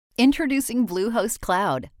Introducing Bluehost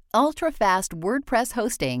Cloud, ultra-fast WordPress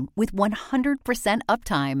hosting with 100%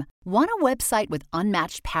 uptime. Want a website with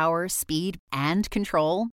unmatched power, speed, and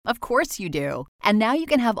control? Of course you do. And now you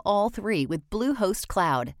can have all three with Bluehost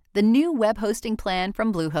Cloud, the new web hosting plan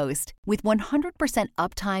from Bluehost. With 100%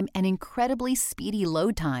 uptime and incredibly speedy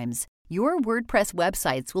load times, your WordPress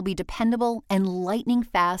websites will be dependable and lightning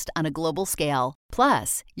fast on a global scale.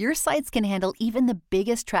 Plus, your sites can handle even the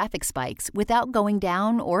biggest traffic spikes without going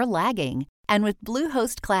down or lagging. And with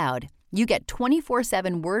Bluehost Cloud, you get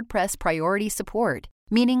 24/7 WordPress priority support,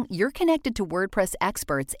 meaning you're connected to WordPress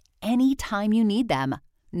experts anytime you need them.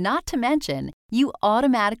 Not to mention, you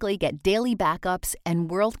automatically get daily backups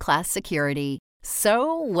and world-class security.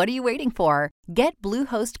 So, what are you waiting for? Get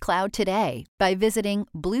Bluehost Cloud today by visiting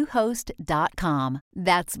Bluehost.com.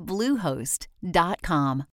 That's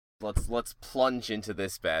Bluehost.com. Let's plunge into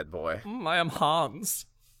this bad boy. I am Hans.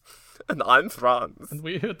 And I'm Franz. And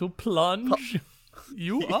we're here to plunge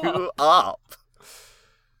you up. You up.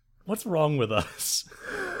 What's wrong with us?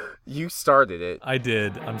 You started it. I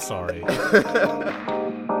did. I'm sorry.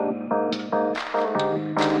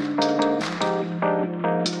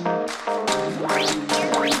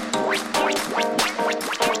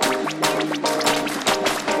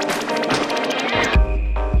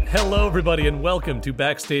 Hello, everybody, and welcome to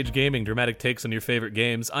Backstage Gaming, dramatic takes on your favorite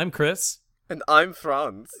games. I'm Chris. And I'm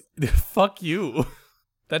Franz. Fuck you.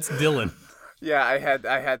 That's Dylan. Yeah, I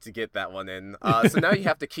had to get that one in. So now you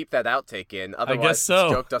have to keep that outtake in. Otherwise, guess so.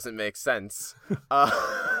 This joke doesn't make sense.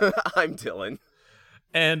 I'm Dylan.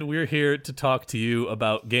 And we're here to talk to you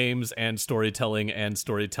about games and storytelling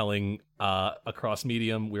across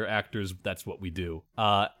medium. We're actors. That's what we do.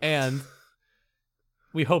 And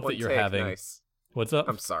we hope that you're having... Nice. What's up?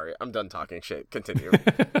 I'm sorry. I'm done talking shit. Continue.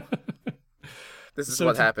 This is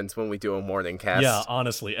what happens when we do a morning cast. Yeah,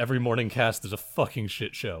 honestly, every morning cast is a fucking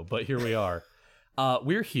shit show, but here we are.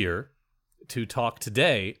 We're here to talk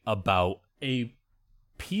today about a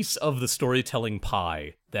piece of the storytelling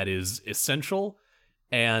pie that is essential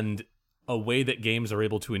and a way that games are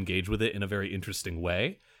able to engage with it in a very interesting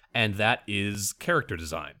way, and that is character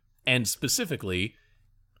design, and specifically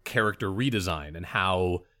character redesign, and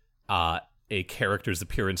how a character's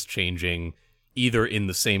appearance changing either in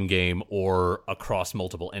the same game or across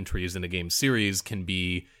multiple entries in a game series can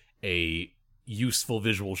be a useful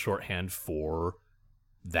visual shorthand for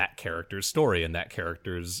that character's story and that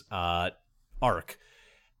character's arc.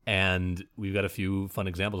 And we've got a few fun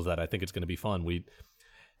examples of that. I think it's going to be fun.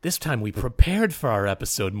 This time we prepared for our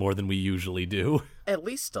episode more than we usually do. At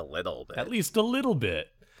least a little bit. At least a little bit.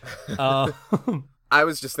 I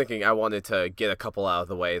was just thinking I wanted to get a couple out of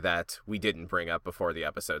the way that we didn't bring up before the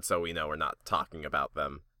episode, so we know we're not talking about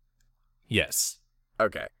them. Yes.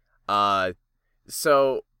 Okay.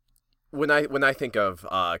 So when I think of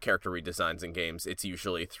character redesigns in games, it's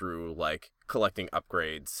usually through like collecting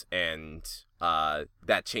upgrades, and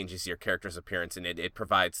that changes your character's appearance, and it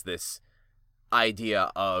provides this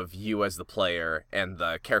idea of you as the player and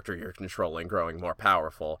the character you're controlling growing more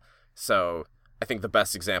powerful. So I think the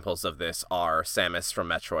best examples of this are Samus from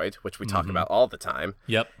Metroid, which we talk about all the time.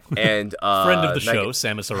 Yep. And friend of the show,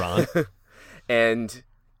 Samus Aran. And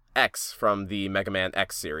X from the Mega Man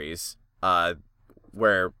X series,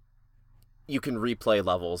 where you can replay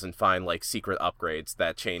levels and find like secret upgrades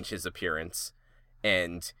that change his appearance,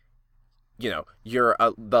 and you know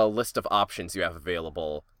the list of options you have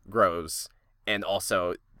available grows, and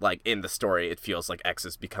also like in the story, it feels like X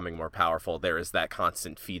is becoming more powerful. There is that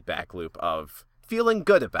constant feedback loop of feeling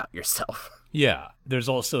good about yourself. Yeah, there's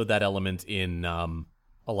also that element in a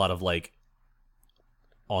lot of like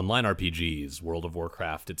online RPGs, World of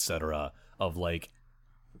Warcraft, etc., of like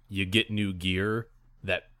you get new gear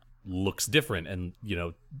that looks different, and you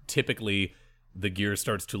know, typically the gear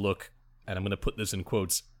starts to look, and I'm going to put this in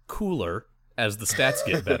quotes, cooler as the stats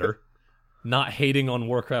get better. Not hating on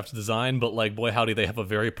Warcraft's design, but like, boy howdy, they have a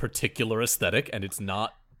very particular aesthetic, and it's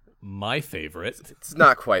not my favorite. It's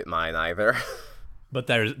not quite mine either. But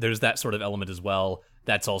there's that sort of element as well.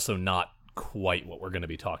 That's also not quite what we're going to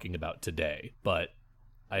be talking about today. But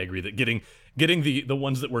I agree that getting the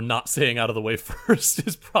ones that we're not saying out of the way first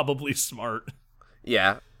is probably smart.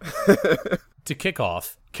 Yeah. To kick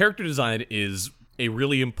off, character design is a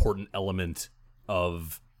really important element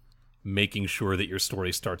of making sure that your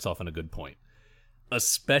story starts off on a good point.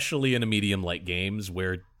 Especially in a medium like games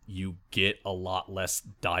where you get a lot less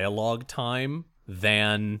dialogue time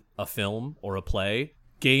than a film or a play.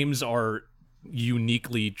 Games are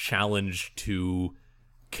uniquely challenged to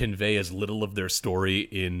convey as little of their story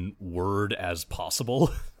in word as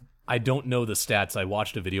possible. I don't know the stats. I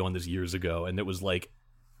watched a video on this years ago, and it was like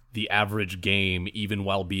the average game, even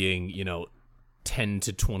while being, 10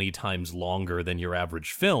 to 20 times longer than your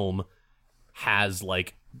average film, has,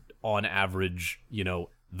 like, on average,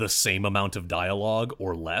 the same amount of dialogue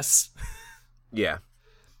or less. Yeah.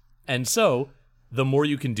 And so, the more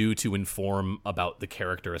you can do to inform about the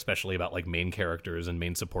character, especially about, like, main characters and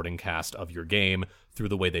main supporting cast of your game through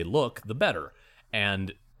the way they look, the better.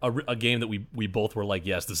 And a game that we both were like,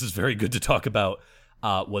 yes, this is very good to talk about,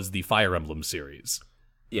 was the Fire Emblem series.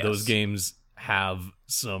 Yes. Those games have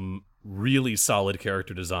some really solid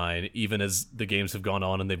character design, even as the games have gone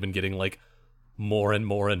on and they've been getting, like, more and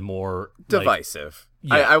more and more divisive.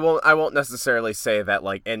 Like, I won't necessarily say that,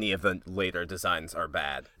 like, any of the later designs are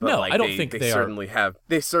bad. But, no, like, I don't think they certainly have.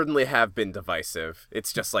 They certainly have been divisive.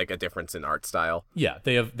 It's just like a difference in art style. Yeah,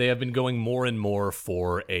 they have been going more and more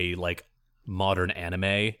for a, like, modern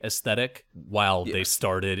anime aesthetic, while they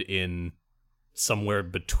started in somewhere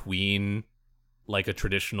between, like, a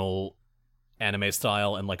traditional anime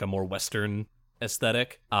style and, like, a more Western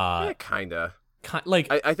aesthetic. Yeah, kinda. Like,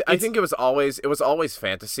 I think it was always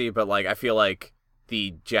fantasy, but, like, I feel like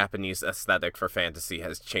the Japanese aesthetic for fantasy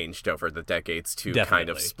has changed over the decades to kind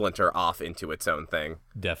of splinter off into its own thing.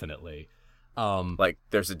 Definitely. Like,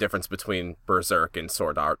 there's a difference between Berserk and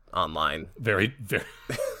Sword Art Online. Very, very.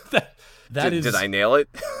 Did I nail it?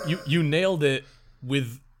 You nailed it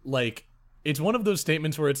with, like, it's one of those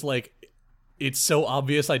statements where it's like, it's so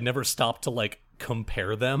obvious I'd never stop to, like,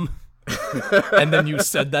 compare them. And then you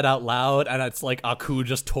said that out loud, and it's like Aku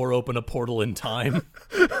just tore open a portal in time.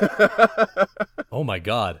 Oh my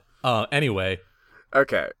god. Anyway.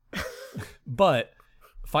 Okay. But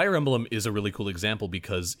Fire Emblem is a really cool example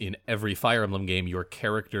because in every Fire Emblem game, your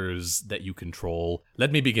characters that you control...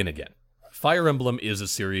 Let me begin again. Fire Emblem is a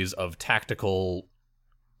series of tactical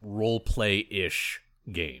role-play-ish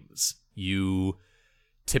games. You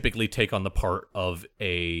typically take on the part of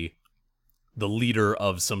the leader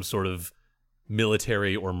of some sort of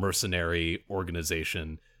military or mercenary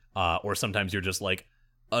organization, or sometimes you're just like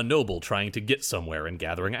a noble trying to get somewhere and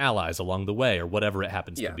gathering allies along the way, or whatever it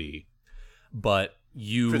happens to be. But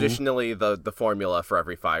traditionally, the formula for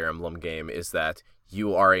every Fire Emblem game is that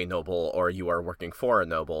you are a noble or you are working for a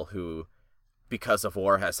noble who, because of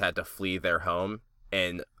war, has had to flee their home,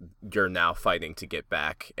 and you're now fighting to get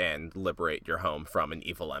back and liberate your home from an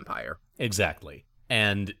evil empire. Exactly.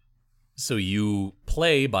 And so you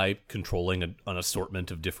play by controlling an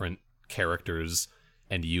assortment of different characters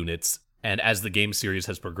and units, and as the game series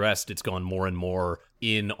has progressed, it's gone more and more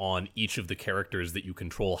in on each of the characters that you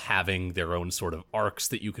control having their own sort of arcs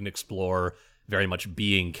that you can explore, very much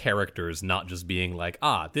being characters, not just being like,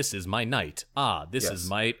 this is my knight, this is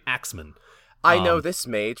my axeman. I know this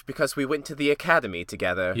mage because we went to the academy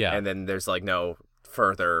together, and then there's, like, no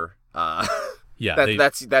further...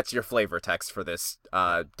 that's your flavor text for this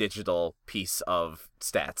digital piece of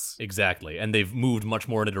stats. Exactly, and they've moved much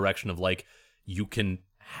more in a direction of, like, you can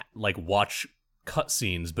watch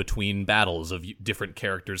cutscenes between battles of different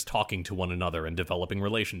characters talking to one another and developing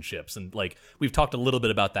relationships, and, like, we've talked a little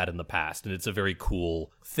bit about that in the past, and it's a very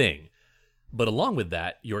cool thing. But along with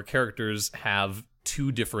that, your characters have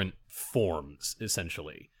two different forms,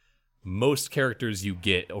 essentially. Most characters you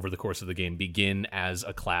get over the course of the game begin as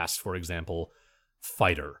a class, for example,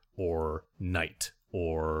 fighter or knight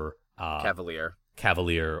or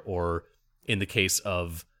cavalier, or in the case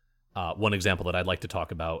of one example that I'd like to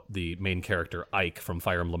talk about, the main character Ike from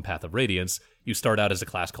Fire Emblem Path of Radiance, you start out as a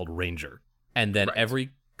class called Ranger, and then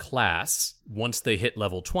every class, once they hit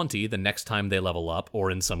level 20, the next time they level up,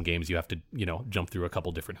 or in some games you have to jump through a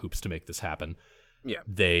couple different hoops to make this happen,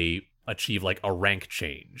 they achieve, like, a rank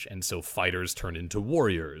change, and so fighters turn into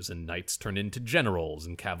warriors, and knights turn into generals,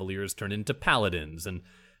 and cavaliers turn into paladins, and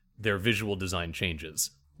their visual design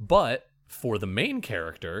changes. But for the main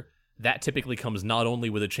character, that typically comes not only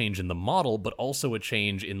with a change in the model, but also a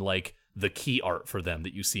change in, like, the key art for them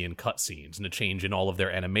that you see in cutscenes, and a change in all of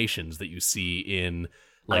their animations that you see in,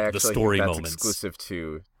 like, the story think that's moments. Exclusive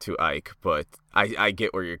to Ike, but I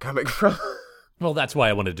get where you're coming from. Well, that's why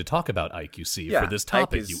I wanted to talk about Ike, you see, for this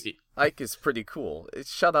topic. Ike is pretty cool.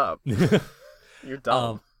 Shut up. You're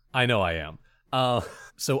dumb. I know I am.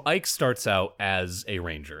 So Ike starts out as a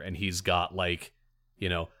ranger, and he's got, like,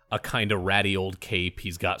 a kind of ratty old cape.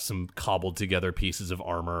 He's got some cobbled together pieces of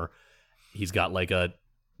armor. He's got, like, a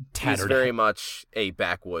tattered... He's very much a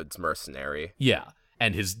backwoods mercenary. Yeah,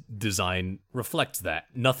 and his design reflects that.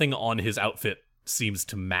 Nothing on his outfit seems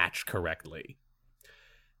to match correctly.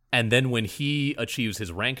 And then when he achieves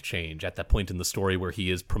his rank change at that point in the story where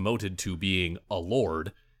he is promoted to being a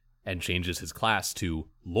lord and changes his class to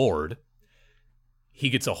lord, he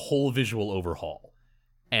gets a whole visual overhaul.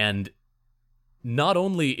 And not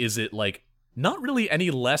only is it like not really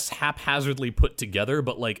any less haphazardly put together,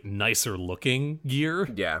 but like nicer looking gear.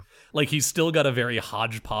 Yeah. Like he's still got a very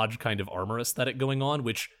hodgepodge kind of armor aesthetic going on,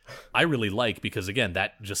 which I really like because again,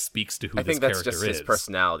 that just speaks to who I this think that's character just is. his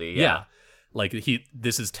personality. Yeah. Like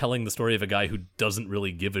this is telling the story of a guy who doesn't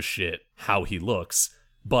really give a shit how he looks,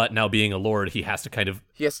 but now being a lord, he has to kind of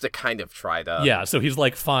try to. Yeah, so he's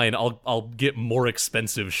like, fine, I'll get more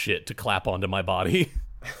expensive shit to clap onto my body.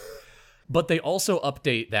 But they also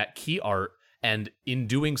update that key art, and in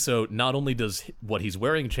doing so, not only does what he's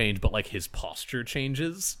wearing change, but like his posture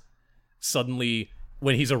changes. Suddenly,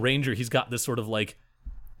 when he's a ranger, he's got this sort of like,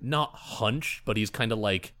 not hunch, but he's kind of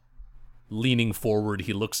like leaning forward.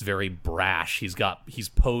 He looks very brash. He's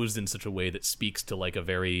posed in such a way that speaks to like a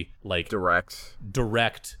very like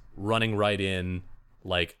direct, running right in,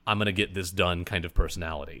 like, I'm gonna get this done kind of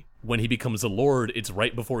personality. When he becomes a lord, it's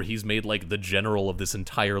right before he's made like the general of this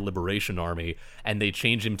entire liberation army, and they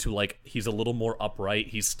change him to like he's a little more upright.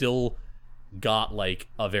 He's still got like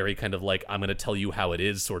a very kind of like, I'm gonna tell you how it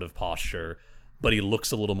is sort of posture, but he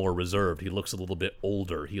looks a little more reserved. He looks a little bit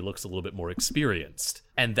older. He looks a little bit more experienced.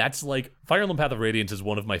 And that's like, Fire Emblem Path of Radiance is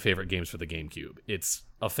one of my favorite games for the GameCube. It's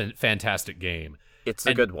a fantastic game. It's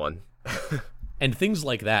a good one. And things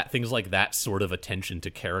like that sort of attention to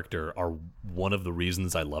character are one of the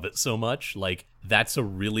reasons I love it so much. Like, that's a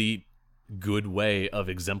really good way of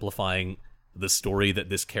exemplifying the story that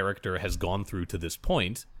this character has gone through to this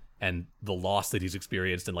point, and the loss that he's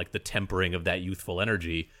experienced, and like the tempering of that youthful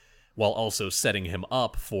energy, while also setting him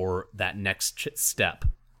up for that next step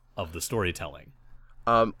of the storytelling.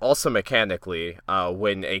 Also mechanically,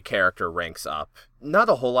 when a character ranks up, not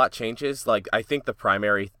a whole lot changes. Like, I think the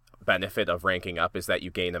primary benefit of ranking up is that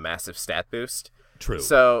you gain a massive stat boost. True.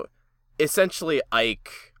 So, essentially,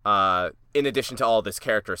 Ike, in addition to all this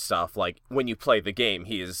character stuff, like, when you play the game,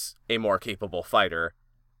 he is a more capable fighter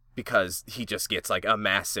because he just gets, like, a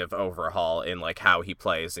massive overhaul in, like, how he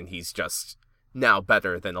plays, and he's just now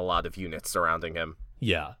better than a lot of units surrounding him.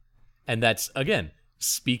 Yeah. And that's, again,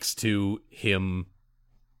 speaks to him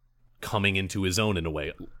coming into his own in a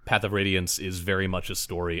way. Path of Radiance is very much a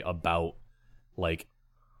story about, like,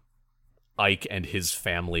 Ike and his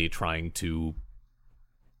family trying to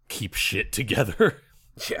keep shit together.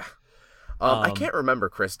 Yeah. I can't remember,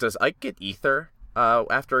 Chris. Does Ike get ether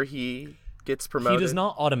after he gets promoted? He does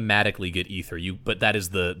not automatically get ether, but that is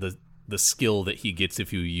the skill that he gets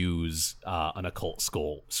if you use an occult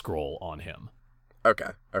scroll on him.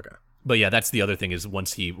 Okay. But yeah, that's the other thing, is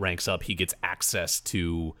once he ranks up, he gets access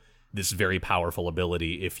to this very powerful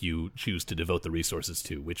ability if you choose to devote the resources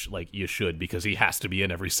to, which, like, you should, because he has to be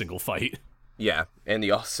in every single fight. Yeah, and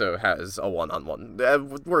he also has a one-on-one.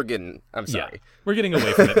 I'm sorry. Yeah, we're getting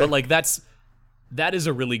away from it, but, like, that is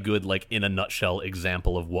a really good, like, in a nutshell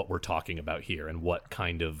example of what we're talking about here, and what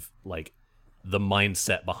kind of, like, the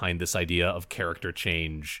mindset behind this idea of character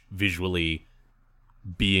change visually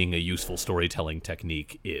being a useful storytelling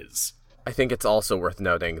technique is. I think it's also worth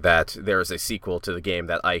noting that there is a sequel to the game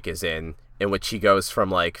that Ike is in which he goes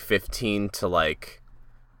from, like, 15 to, like,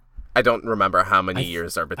 I don't remember how many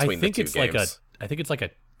years are between the two games. I think it's like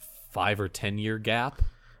a 5 or 10 year gap.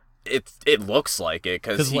 It looks like it,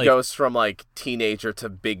 because he, like, goes from, like, teenager to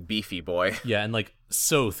big beefy boy. Yeah, and, like,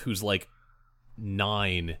 Soth, who's, like,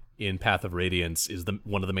 9 in Path of Radiance, is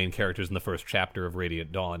one of the main characters in the first chapter of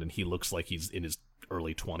Radiant Dawn, and he looks like he's in his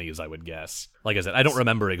early 20s, I would guess. Like I said, I don't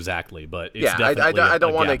remember exactly, but it's definitely I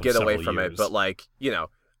don't want to to get away from it, but, like, you know,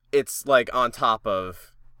 it's, like, on top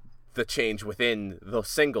of the change within the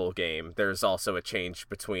single game, there's also a change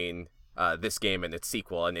between this game and its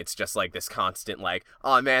sequel, and it's just, like, this constant, like,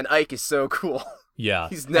 oh man, Ike is so cool. Yeah.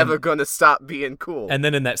 He's never gonna stop being cool. And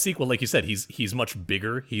then in that sequel, like you said, he's much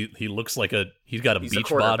bigger. He looks like he's got a beach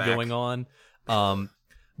bod going on.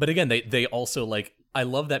 But again, they also, like, I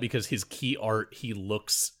love that because his key art,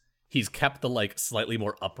 he's kept the, like, slightly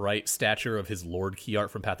more upright stature of his Lord key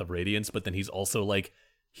art from Path of Radiance, but then he's also, like,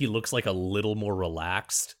 he looks like a little more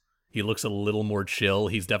relaxed. He looks a little more chill.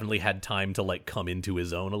 He's definitely had time to, like, come into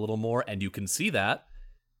his own a little more, and you can see that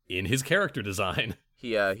in his character design.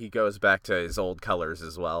 He goes back to his old colors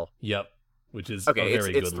as well. Yep, which is okay, a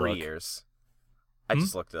very good look. It's 3 years. I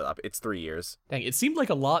just looked it up. It's 3 years. Dang, it seemed like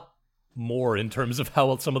a lot more in terms of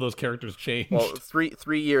how some of those characters changed. Well,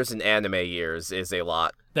 3 years in anime years is a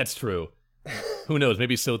lot. That's true. Who knows?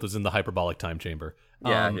 Maybe Soth was in the hyperbolic time chamber.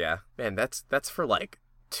 Yeah. Man, that's for, like,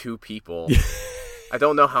 2 people. I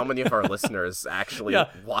don't know how many of our listeners actually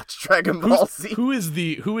watch Dragon Ball Z. Who is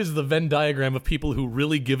the Venn diagram of people who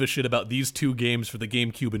really give a shit about these 2 games for the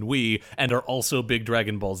GameCube and Wii and are also big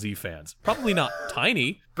Dragon Ball Z fans? Probably not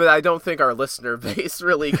Tiny. But I don't think our listener base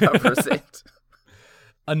really covers it.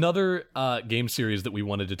 Another game series that we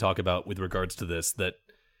wanted to talk about with regards to this, that,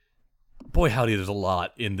 boy howdy, there's a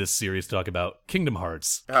lot in this series to talk about. Kingdom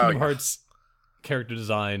Hearts. Kingdom Hearts character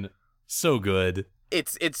design, so good.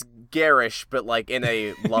 It's garish, but like in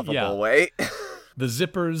a lovable way. The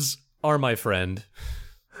zippers are my friend.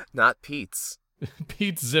 Not Pete's.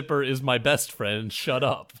 Pete's zipper is my best friend. Shut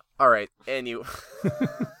up. All right, and you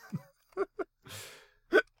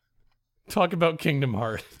talk about Kingdom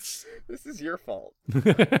Hearts. This is your fault.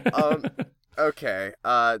 Okay.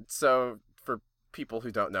 So for people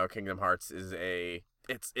who don't know, Kingdom Hearts is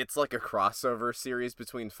it's like a crossover series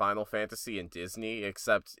between Final Fantasy and Disney,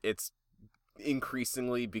 except it's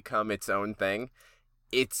increasingly become its own thing.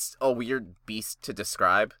 It's a weird beast to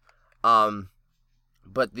describe.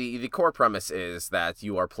 But the core premise is that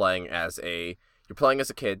you're playing as a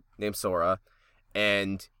kid named Sora,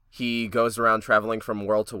 and he goes around traveling from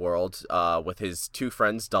world to world with his two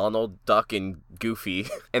friends, Donald, Duck, and Goofy.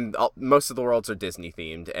 And most of the worlds are Disney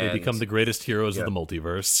themed. And they become the greatest heroes of the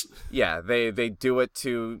multiverse. Yeah, they do it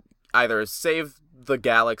to either save the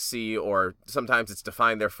galaxy, or sometimes it's to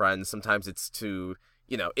find their friends, sometimes it's to,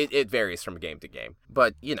 it varies from game to game.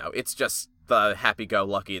 But, it's just the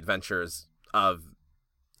happy-go-lucky adventures of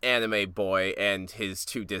anime boy and his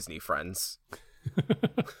two Disney friends.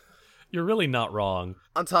 You're really not wrong.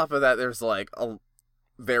 On top of that, there's like a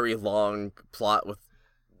very long plot with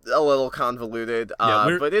a little convoluted,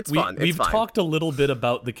 but it's fun. We've talked a little bit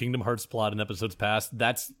about the Kingdom Hearts plot in episodes past.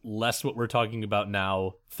 That's less what we're talking about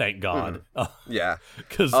now, thank God. Yeah.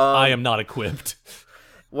 Because I am not equipped.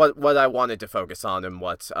 What I wanted to focus on, and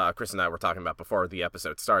what Chris and I were talking about before the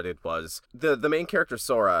episode started, was the main character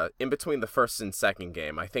Sora. In between the first and second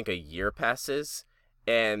game, I think a year passes,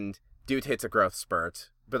 and dude hits a growth spurt.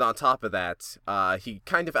 But on top of that, he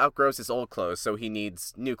kind of outgrows his old clothes, so he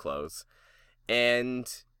needs new clothes. And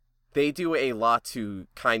they do a lot to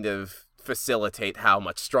kind of facilitate how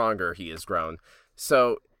much stronger he has grown.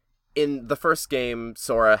 So in the first game,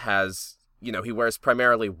 Sora has, he wears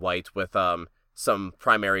primarily white with some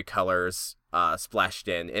primary colors splashed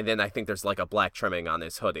in, and then I think there's like a black trimming on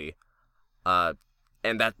his hoodie. And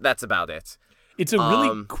that's about it. It's a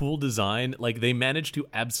really cool design. Like, they managed to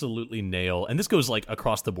absolutely nail, and this goes like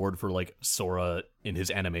across the board for like Sora in his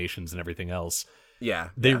animations and everything else. Yeah.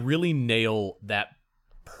 They really nail that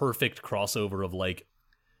perfect crossover of like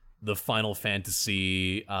the Final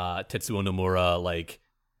Fantasy Tetsuo Nomura like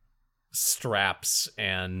straps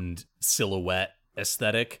and silhouette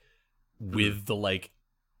aesthetic with the like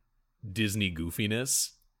Disney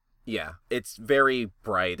goofiness. Yeah, it's very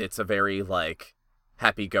bright. It's a very like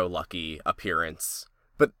happy-go-lucky appearance.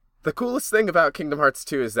 But the coolest thing about Kingdom Hearts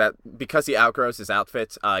 2 is that because he outgrows his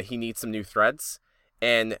outfit, he needs some new threads.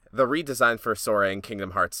 And the redesign for Sora in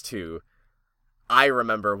Kingdom Hearts 2, I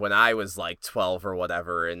remember when I was like 12 or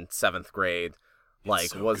whatever in 7th grade, was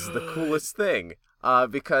the coolest thing.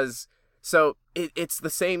 Because, so it's the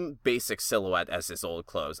same basic silhouette as his old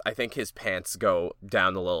clothes. I think his pants go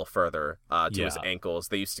down a little further to his ankles.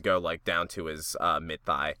 They used to go like down to his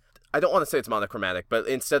mid-thigh. I don't want to say it's monochromatic, but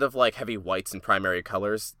instead of like heavy whites and primary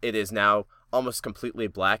colors, it is now almost completely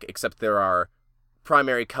black, except there are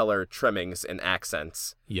primary color trimmings and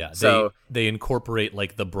accents. Yeah, so they incorporate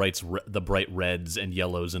like the bright reds and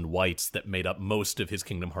yellows and whites that made up most of his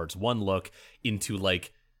Kingdom Hearts 1 look into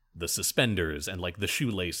like the suspenders and like the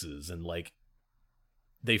shoelaces, and like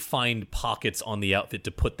they find pockets on the outfit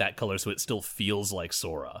to put that color so it still feels like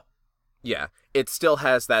Sora. Yeah, it still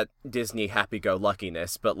has that Disney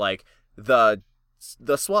happy-go-luckiness, but like the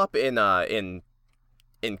swap in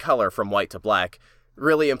color from white to black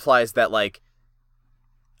really implies that like,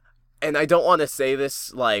 and I don't want to say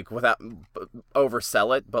this like without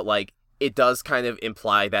oversell it, but like it does kind of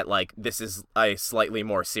imply that like this is a slightly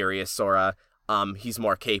more serious Sora. He's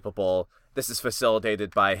more capable. This is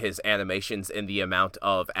facilitated by his animations and the amount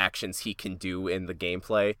of actions he can do in the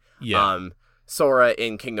gameplay. Yeah. Sora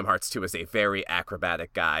in Kingdom Hearts 2 is a very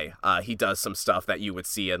acrobatic guy. He does some stuff that you would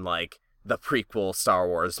see in, like, the prequel Star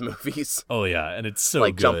Wars movies. Oh, yeah, and it's so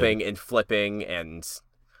like, good. Jumping and flipping, and...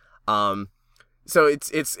 So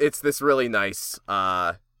it's this really nice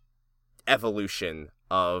evolution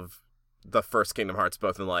of the first Kingdom Hearts,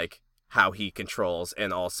 both in, like, how he controls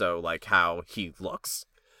and also, like, how he looks.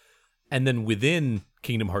 And then within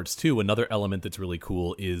Kingdom Hearts 2, another element that's really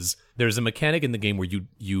cool is there's a mechanic in the game where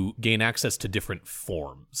you gain access to different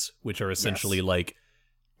forms, which are essentially like,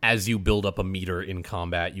 as you build up a meter in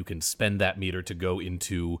combat, you can spend that meter to go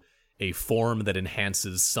into a form that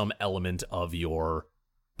enhances some element of your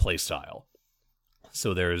playstyle.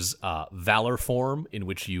 So there's Valor form, in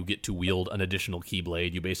which you get to wield an additional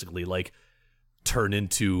Keyblade. You basically like turn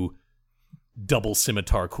into double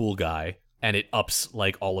scimitar cool guy, and it ups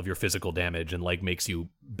like all of your physical damage and like makes you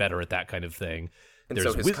better at that kind of thing. And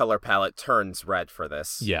so his color palette turns red for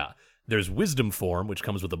this. Yeah. There's Wisdom Form, which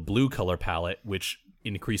comes with a blue color palette, which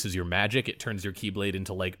increases your magic. It turns your Keyblade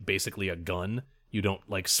into like basically a gun. You don't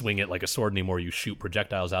like swing it like a sword anymore. You shoot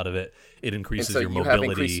projectiles out of it. It increases your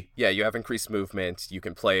mobility. You have increased movement. You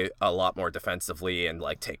can play a lot more defensively and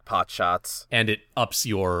like take pot shots. And it ups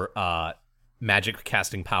your magic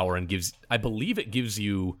casting power and I believe it gives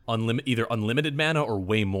you either unlimited mana or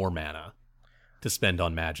way more mana to spend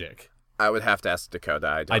on magic. I would have to ask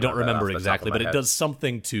Dakota. I don't remember exactly, but it does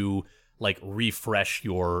something to like refresh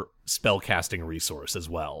your spell casting resource as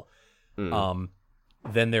well.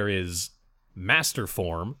 Then there is Master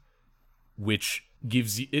Form, which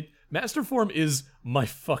gives you it. Master Form is my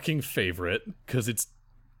fucking favorite because it's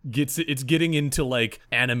getting into like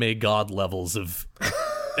anime god levels of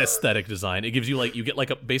aesthetic design. It gives you like you get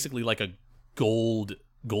like basically like a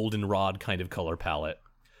goldenrod kind of color palette.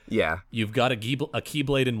 Yeah. You've got a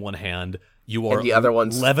Keyblade in one hand. You are and the other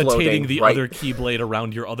one's levitating the right. other Keyblade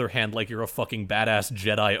around your other hand like you're a fucking badass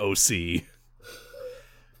Jedi OC.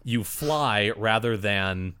 You fly rather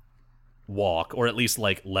than walk, or at least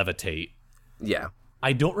like levitate. Yeah.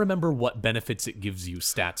 I don't remember what benefits it gives you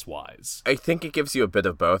stats-wise. I think it gives you a bit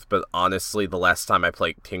of both, but honestly, the last time I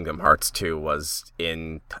played Kingdom Hearts 2 was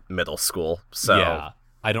in middle school, so... Yeah,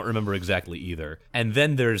 I don't remember exactly either. And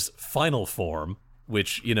then there's Final Form,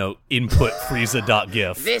 which, you know, input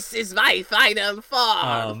Frieza.gif. This is my final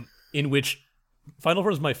form! In which Final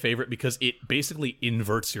Form is my favorite because it basically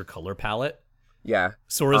inverts your color palette. Yeah.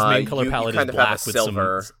 Sora's main color palette is black with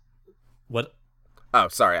silver. some... What? Oh,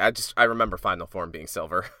 sorry. I remember Final Form being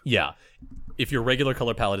silver. Yeah. If your regular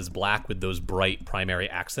color palette is black with those bright primary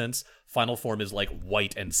accents, Final Form is like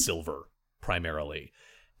white and silver primarily.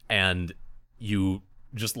 And you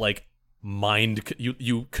just like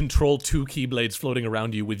you control two Keyblades floating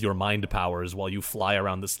around you with your mind powers while you fly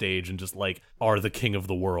around the stage and just like are the king of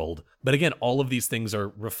the world. But again, all of these things are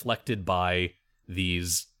reflected by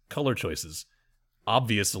these color choices.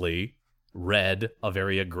 Obviously, red, a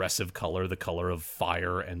very aggressive color, the color of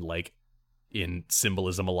fire and like in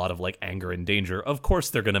symbolism a lot of like anger and danger. Of course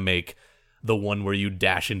they're going to make the one where you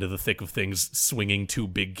dash into the thick of things swinging two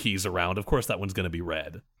big keys around. Of course that one's going to be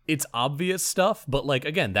red. It's obvious stuff, but like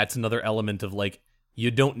again, that's another element of like you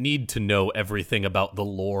don't need to know everything about the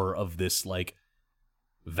lore of this like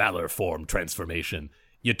Valor Form transformation.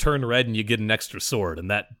 You turn red and you get an extra sword, and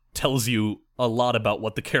that tells you a lot about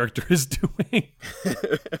what the character is doing.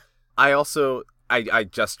 I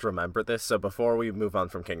just remembered this, so before we move on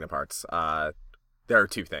from Kingdom Hearts, there are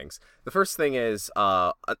two things. The first thing is,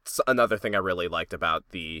 another thing I really liked about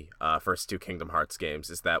the first two Kingdom Hearts games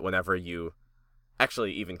is that whenever you,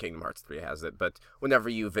 actually even Kingdom Hearts 3 has it, but whenever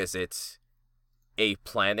you visit a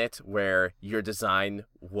planet where your design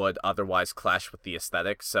would otherwise clash with the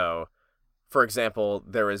aesthetic, so, for example,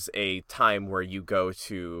 there is a time where you go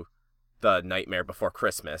to the Nightmare Before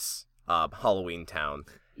Christmas, Halloween Town.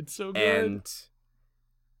 It's so good. And,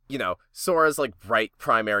 you know, Sora's, like, bright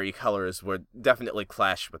primary colors would definitely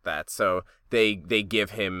clash with that. So they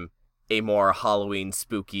give him a more Halloween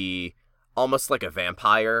spooky, almost like a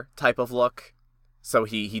vampire type of look. So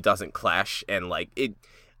he doesn't clash. And, like,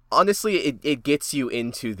 honestly, it gets you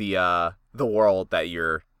into the world that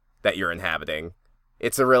you're inhabiting.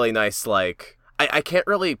 It's a really nice, like... I can't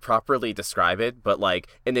really properly describe it, but, like,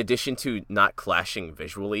 in addition to not clashing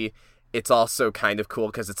visually, it's also kind of cool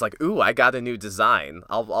because it's like, ooh, I got a new design.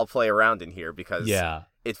 I'll play around in here because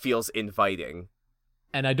it feels inviting.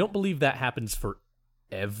 And I don't believe that happens for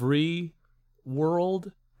every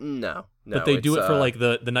world. No. But they do it for, like,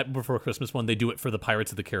 the Night Before Christmas one. They do it for the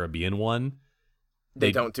Pirates of the Caribbean one.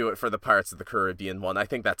 They don't do it for the Pirates of the Caribbean one. I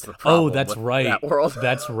think that's the problem. Oh, that's right. That world.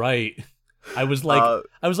 That's right. I was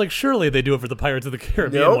like, surely they do it for the Pirates of the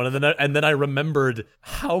Caribbean one, and then I remembered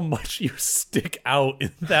how much you stick out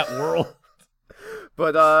in that world.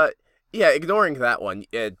 But ignoring that one,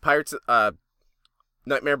 Pirates,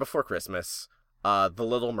 Nightmare Before Christmas, The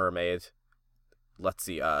Little Mermaid. Let's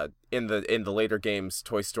see, in the later games,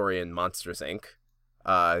 Toy Story and Monsters Inc.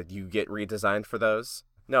 You get redesigned for those.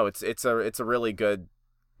 No, it's a really good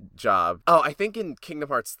job. Oh, I think in Kingdom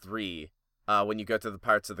Hearts 3. When you go to the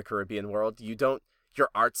Pirates of the Caribbean world, your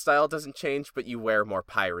art style doesn't change, but you wear more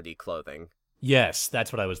piratey clothing. Yes,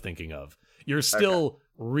 that's what I was thinking of. You're still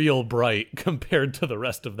real bright compared to the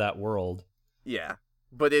rest of that world. Yeah,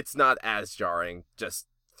 but it's not as jarring just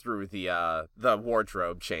through the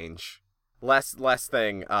wardrobe change. Last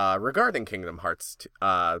thing regarding Kingdom Hearts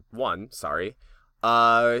 1, sorry.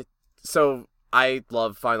 So I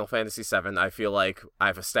love Final Fantasy VII. I feel like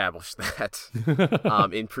I've established that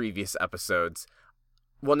in previous episodes.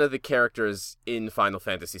 One of the characters in Final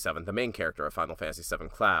Fantasy VII, the main character of Final Fantasy VII,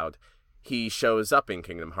 Cloud, he shows up in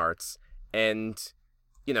Kingdom Hearts, and,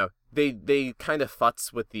 you know, they kind of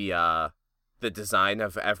futz with the design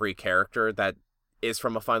of every character that is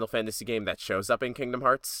from a Final Fantasy game that shows up in Kingdom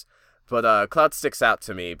Hearts. But Cloud sticks out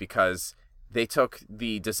to me because they took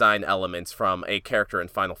the design elements from a character in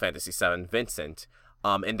Final Fantasy VII, Vincent,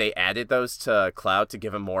 and they added those to Cloud to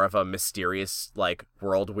give him more of a mysterious, like,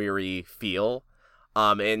 world-weary feel.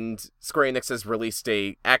 And Square Enix has released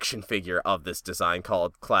a action figure of this design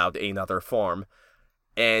called Cloud Another Form,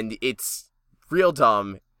 and it's real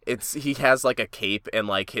dumb. He has, like, a cape, and,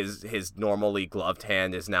 like, his normally gloved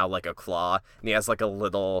hand is now, like, a claw, and he has, like, a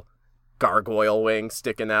little gargoyle wing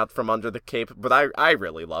sticking out from under the cape, but I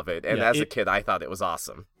really love it, and as a kid I thought it was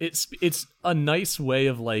awesome. It's a nice way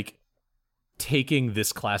of, like, taking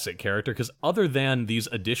this classic character, because other than these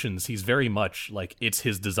additions, he's very much like it's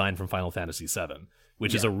his design from Final Fantasy VII,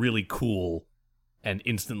 which is a really cool and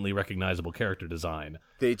instantly recognizable character design.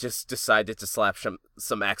 They just decided to slap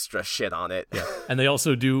some extra shit on it. Yeah. And they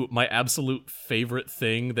also do my absolute favorite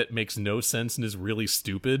thing that makes no sense and is really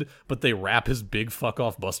stupid, but they wrap his big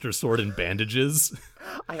fuck-off Buster Sword in bandages.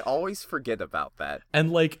 I always forget about that.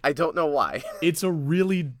 And, like, I don't know why. It's a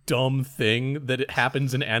really dumb thing that it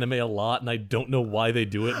happens in anime a lot, and I don't know why they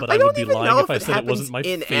do it, but I would be lying if I said it wasn't my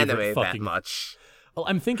favorite anime fucking... that much. Well,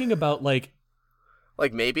 I'm thinking about, like,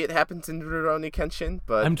 maybe it happens in Rurouni Kenshin,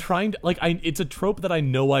 but... I'm trying to... Like, it's a trope that I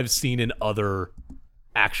know I've seen in other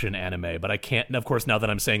action anime, but I can't... And of course, now that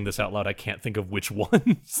I'm saying this out loud, I can't think of which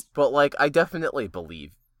ones. But, like, I definitely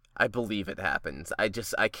believe it happens. I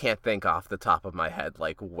can't think off the top of my head,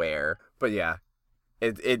 like, where. But yeah,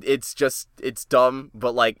 it's dumb,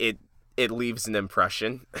 but, like, it leaves an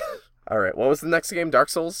impression. All right, what was the next game? Dark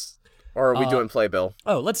Souls? Or are we doing Playbill?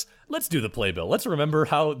 Oh, let's do the Playbill. Let's remember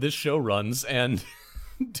how this show runs and...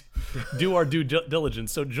 do our due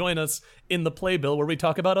diligence. So join us in the Playbill where we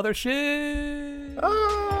talk about other shit.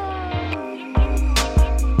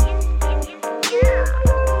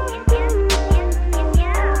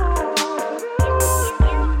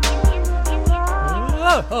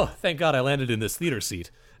 Oh, thank God I landed in this theater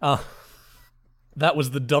seat. That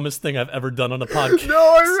was the dumbest thing I've ever done on a podcast. No,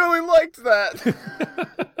 I really liked that.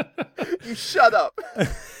 You shut up.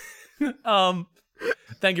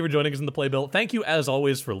 Thank you for joining us in the Playbill. Thank you, as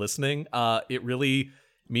always, for listening. It really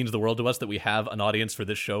means the world to us that we have an audience for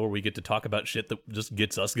this show where we get to talk about shit that just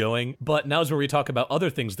gets us going. But now's where we talk about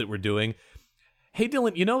other things that we're doing. Hey,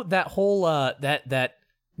 Dylan, you know that whole, that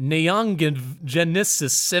Neon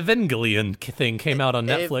Genesis Evangelion thing came out on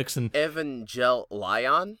Netflix, and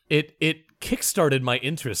Evangelion? It kickstarted my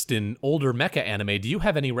interest in older mecha anime. Do you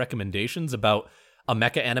have any recommendations about a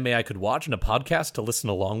mecha anime I could watch and a podcast to listen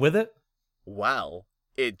along with it? Well,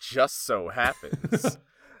 it just so happens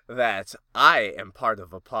that I am part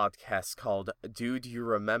of a podcast called Dude You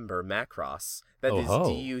Remember Macross. That is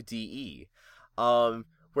DUDE.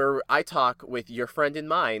 Where I talk with your friend in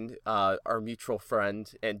mind, our mutual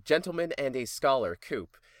friend and gentleman and a scholar,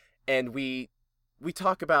 Coop. And we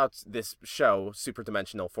talk about this show, Super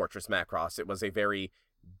Dimensional Fortress Macross. It was a very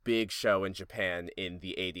big show in Japan in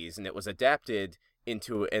the 80s, and it was adapted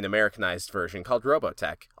into an Americanized version called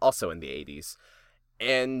Robotech, also in the 80s.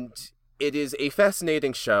 And it is a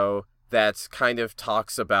fascinating show that kind of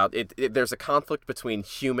talks about... There's a conflict between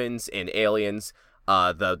humans and aliens,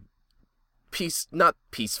 not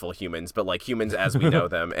peaceful humans, but, like, humans as we know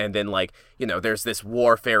them. And then, like, you know, there's this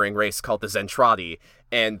warfaring race called the Zentradi,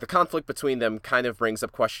 and the conflict between them kind of brings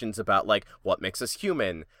up questions about, like, what makes us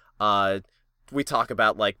human? We talk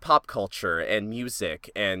about, like, pop culture and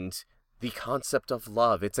music and the concept of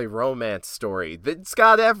love. It's a romance story. It's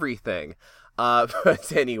got everything.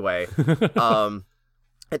 But anyway,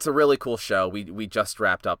 it's a really cool show. We just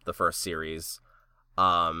wrapped up the first series,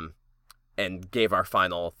 and gave our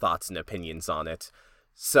final thoughts and opinions on it.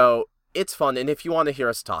 So it's fun, and if you want to hear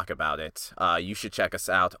us talk about it, you should check us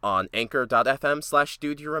out on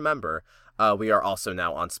anchor.fm/dudeyouRemember. We are also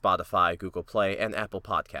now on Spotify, Google Play, and Apple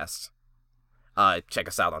Podcasts. Check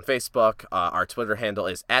us out on Facebook. Our Twitter handle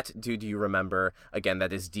is @DudeYouRemember. Again,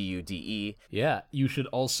 that is DUDE. Yeah, you should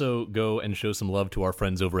also go and show some love to our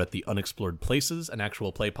friends over at the Unexplored Places, an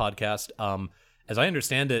actual play podcast. As I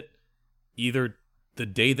understand it, either the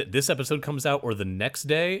day that this episode comes out or the next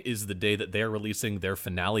day is the day that they're releasing their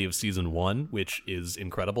finale of season 1, which is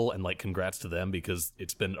incredible, and, like, congrats to them because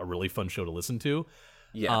it's been a really fun show to listen to.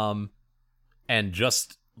 Yeah. And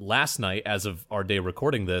just last night, as of our day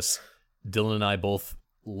recording this, Dylan and I both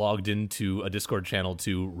logged into a Discord channel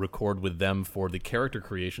to record with them for the character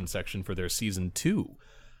creation section for their season 2.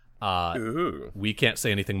 We can't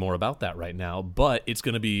say anything more about that right now, but it's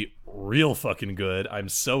going to be real fucking good. I'm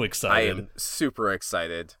so excited. I am super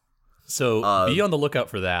excited. So be on the lookout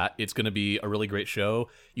for that. It's going to be a really great show.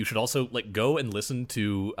 You should also go and listen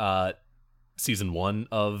to season 1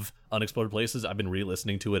 of Unexplored Places. I've been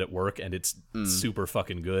re-listening to it at work, and it's super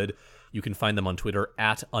fucking good. You can find them on Twitter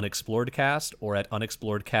at UnexploredCast or at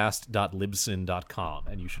unexploredcast.libsyn.com,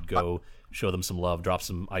 and you should go show them some love, drop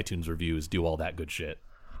some iTunes reviews, do all that good shit.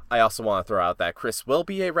 I also want to throw out that Chris will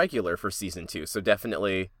be a regular for season 2, so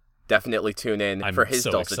definitely tune in for his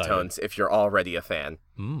so dulcet excited. tones if you're already a fan.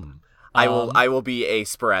 I will be a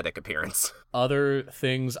sporadic appearance. Other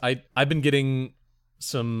things, I've been getting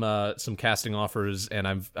some casting offers,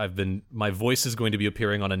 and my voice is going to be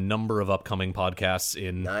appearing on a number of upcoming podcasts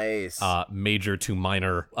in Nice. Major to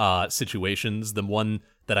minor situations. The one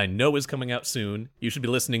that I know is coming out soon, you should be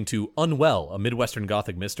listening to Unwell, a Midwestern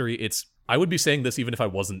Gothic mystery. I would be saying this even if I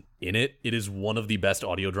wasn't in it. It is one of the best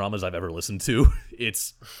audio dramas I've ever listened to.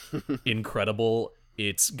 It's incredible.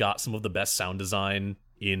 It's got some of the best sound design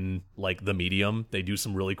in the medium. They do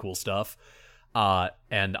some really cool stuff.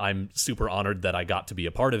 And I'm super honored that I got to be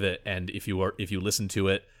a part of it. And if you listen to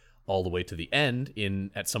it all the way to the end,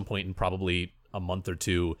 at some point in probably a month or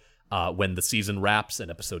two, when the season wraps and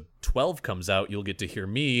episode 12 comes out, you'll get to hear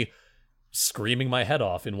me screaming my head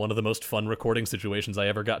off in one of the most fun recording situations I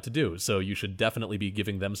ever got to do. So you should definitely be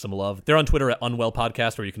giving them some love. They're on Twitter at Unwell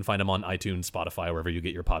Podcast, or you can find them on iTunes, Spotify, wherever you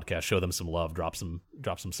get your podcast. Show them some love, drop some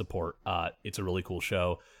support. It's a really cool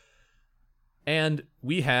show. And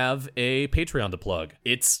we have a Patreon to plug.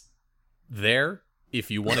 It's there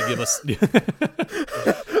if you want to give us...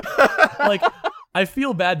 I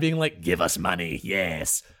feel bad being give us money,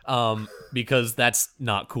 yes. Because that's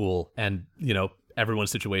not cool. And,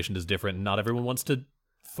 everyone's situation is different. And not everyone wants to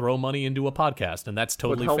throw money into a podcast, and that's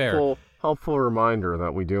totally fair. Helpful reminder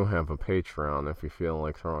that we do have a Patreon if you feel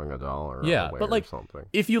like throwing $1 or something.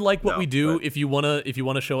 If you like what we do, if you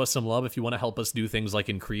wanna show us some love, if you wanna help us do things like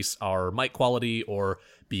increase our mic quality or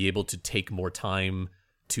be able to take more time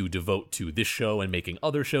to devote to this show and making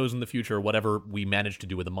other shows in the future, whatever we manage to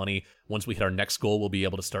do with the money, once we hit our next goal, we'll be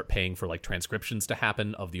able to start paying for transcriptions to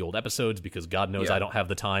happen of the old episodes, because God knows I don't have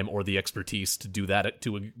the time or the expertise to do that,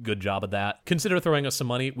 to a good job of that. Consider throwing us some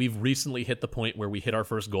money. We've recently hit the point where we hit our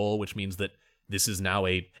first goal, which means that this is now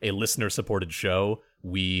a listener-supported show.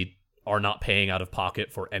 We are not paying out of pocket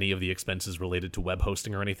for any of the expenses related to web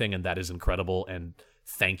hosting or anything, and that is incredible, and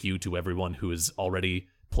thank you to everyone who has already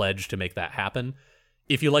pledged to make that happen.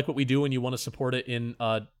 If you like what we do and you want to support it in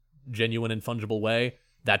a genuine and fungible way,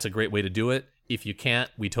 that's a great way to do it. If you can't,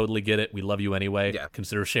 we totally get it. We love you anyway. Yeah.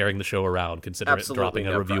 Consider sharing the show around. Consider dropping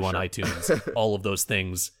a review on iTunes. All of those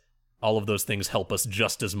things help us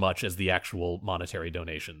just as much as the actual monetary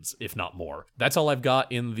donations, if not more. That's all I've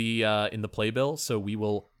got in the playbill. So we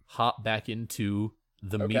will hop back into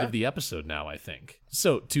the meat of the episode now, I think.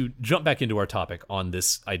 So to jump back into our topic on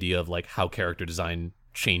this idea of how character design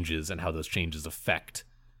changes and how those changes affect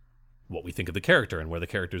what we think of the character and where the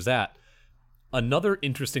character's at. Another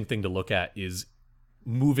interesting thing to look at is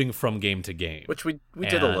moving from game to game. Which we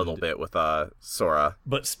did a little bit with Sora.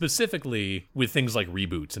 But specifically with things like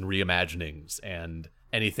reboots and reimaginings and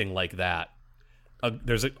anything like that.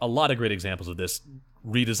 There's a lot of great examples of this.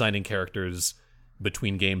 Redesigning characters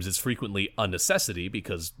between games is frequently a necessity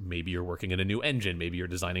because maybe you're working in a new engine, maybe you're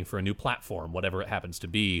designing for a new platform, whatever it happens to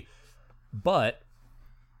be. But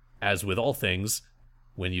as with all things,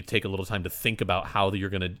 when you take a little time to think about how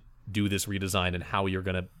you're going to do this redesign and how you're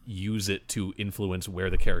going to use it to influence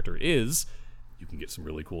where the character is, you can get some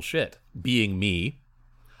really cool shit. Being me,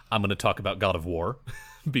 I'm going to talk about God of War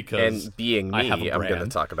because and being me, I'm going to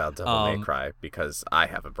talk about Devil May Cry because I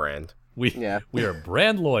have a brand. We are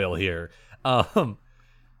brand loyal here. God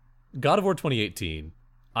of War 2018,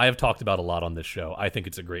 I have talked about a lot on this show. I think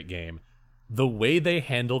it's a great game. The way they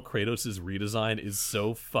handle Kratos' redesign is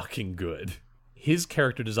so fucking good. His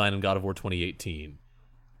character design in God of War 2018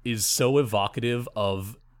 is so evocative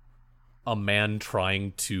of a man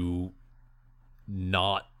trying to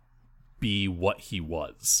not be what he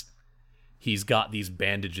was. He's got these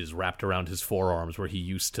bandages wrapped around his forearms where he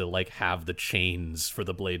used to have the chains for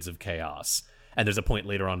the Blades of Chaos. And there's a point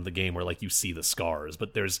later on in the game where you see the scars,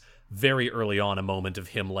 but there's very early on a moment of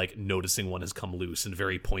him noticing one has come loose and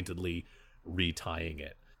very pointedly retying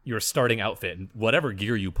it. Your starting outfit and whatever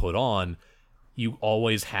gear you put on, you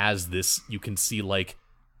always has this, you can see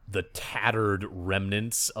the tattered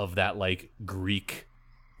remnants of that Greek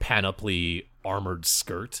panoply armored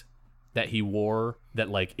skirt that he wore that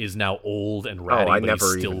like is now old and ratty, but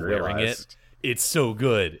he's still wearing it. It's so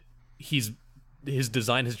good. His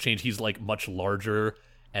design has changed. He's like much larger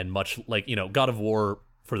and much like, God of War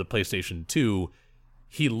for the PlayStation 2,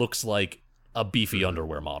 he looks like a beefy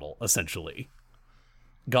underwear model, essentially.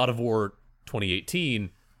 God of War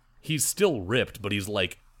 2018, he's still ripped, but he's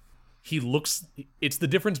like, it's the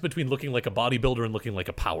difference between looking like a bodybuilder and looking like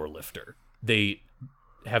a power lifter. They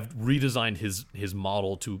have redesigned his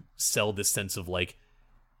model to sell this sense of like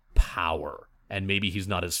power, and maybe he's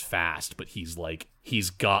not as fast, but he's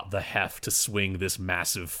got the heft to swing this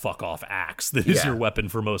massive fuck off axe that is your weapon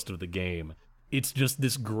for most of the game. It's just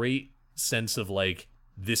this great sense of like,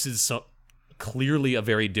 this is clearly a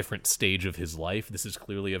very different stage of his life. This is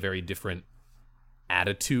clearly a very different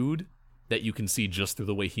attitude that you can see just through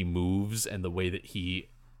the way he moves and the way that he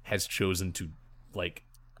has chosen to like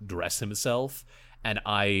dress himself. And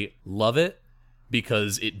I love it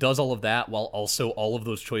because it does all of that while also all of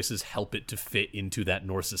those choices help it to fit into that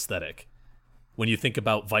Norse aesthetic. When you think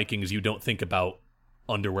about Vikings, you don't think about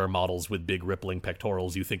underwear models with big rippling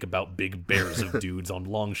pectorals. You think about big bears of dudes on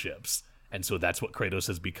long ships. And so that's what Kratos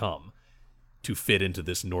has become, to fit into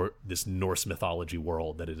this Norse mythology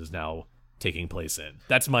world that it is now taking place in.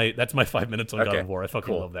 That's my 5 minutes on God of War. I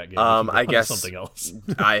fucking love that game. I guess something else.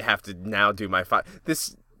 I have to now do my 5.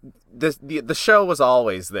 The show was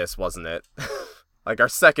always this, wasn't it? Like our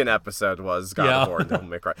second episode was God of War and Devil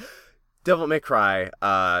May Cry. Devil May Cry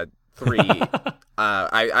 3.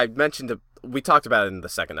 I mentioned we talked about it in the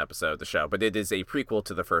second episode of the show, but it is a prequel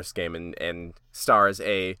to the first game and stars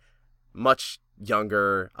a much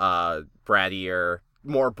younger, brattier,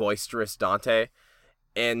 more boisterous Dante.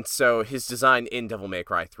 And so his design in Devil May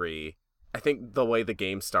Cry 3, I think the way the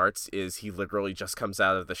game starts is he literally just comes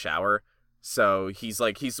out of the shower. So he's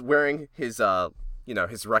wearing his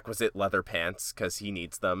his requisite leather pants because he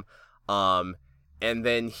needs them. And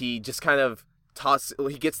then he just kind of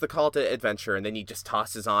he gets the call to adventure, and then he just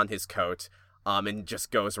tosses on his coat and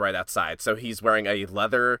just goes right outside. So he's wearing a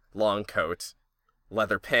leather long coat,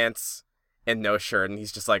 leather pants, and no shirt, and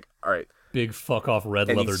he's just like, all right. Big fuck off red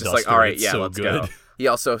and leather he's duster. Like, all right, it's so let's good. Go. He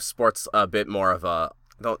also sports a bit more of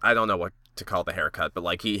I don't know what to call the haircut, but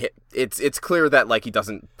like it's clear that like he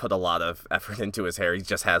doesn't put a lot of effort into his hair. He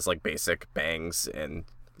just has like basic bangs and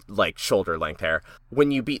like shoulder length hair. When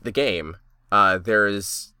you beat the game,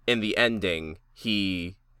 there's in the ending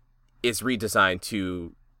he is redesigned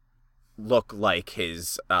to look like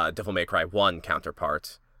his Devil May Cry 1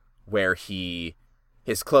 counterpart, where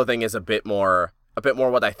his clothing is a bit more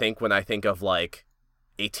what I think when I think of like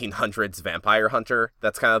 1800s vampire hunter.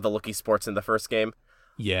 That's kind of the look he sports in the first game.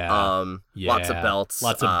 Yeah. Lots of belts,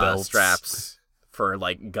 straps for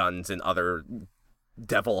like guns and other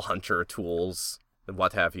devil hunter tools and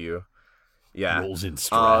what have you. Yeah. Rolls in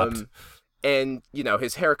strapped. And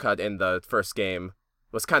his haircut in the first game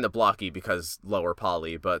was kind of blocky because lower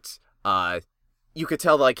poly, but you could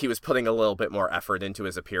tell like he was putting a little bit more effort into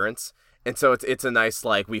his appearance. And so it's a nice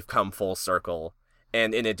like we've come full circle.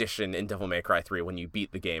 And in addition, in Devil May Cry 3, when you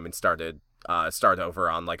beat the game and start over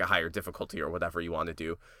on like a higher difficulty or whatever you want to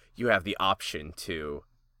do, you have the option to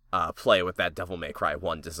play with that Devil May Cry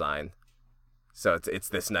 1 design. So it's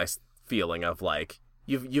this nice feeling of like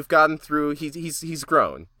you've gotten through. He's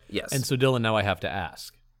grown. Yes. And so Dylan, now I have to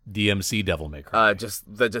ask, DMC Devil May Cry. Just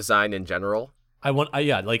the design in general.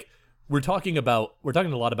 We're talking a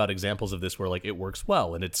lot about examples of this where like it works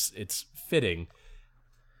well and it's fitting.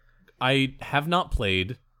 I have not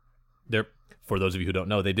played there. For those of you who don't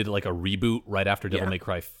know, they did like a reboot right after Devil May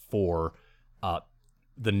Cry 4.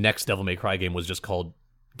 The next Devil May Cry game was just called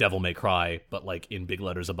Devil May Cry, but like in big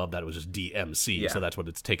letters above that, it was just DMC. So that's what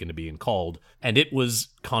it's taken to being called. And it was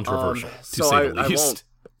controversial, to say the least. I won't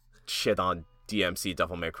shit on DMC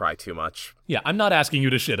Devil May Cry too much. Yeah, I'm not asking you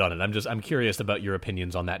to shit on it. I'm curious about your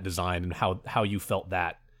opinions on that design and how you felt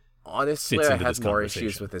that. Honestly, I had more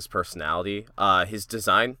issues with his personality. His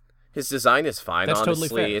design is fine. That's honestly,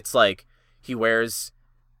 totally fair. It's like he wears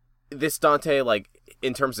this Dante. Like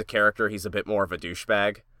in terms of character, he's a bit more of a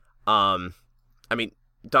douchebag. I mean,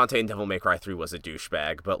 Dante in Devil May Cry 3 was a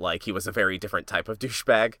douchebag, but like he was a very different type of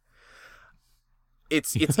douchebag.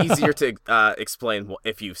 It's easier to explain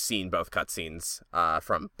if you've seen both cutscenes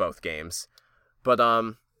from both games, but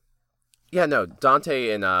Dante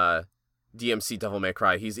in DMC Devil May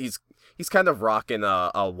Cry, he's kind of rocking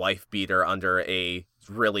a wife beater under a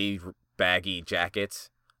really baggy jacket.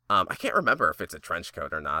 I can't remember if it's a trench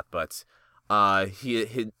coat or not, but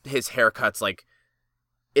his haircut's like,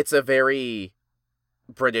 it's a very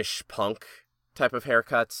British punk type of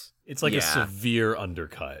haircut. It's like a severe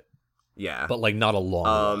undercut. Yeah. But like not a long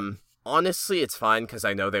one. Honestly, it's fine because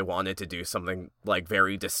I know they wanted to do something like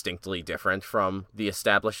very distinctly different from the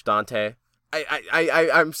established Dante.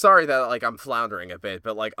 I'm sorry that like I'm floundering a bit,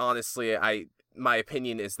 but like honestly, my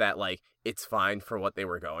opinion is that like it's fine for what they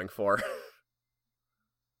were going for.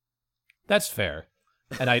 That's fair.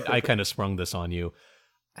 And I kind of sprung this on you.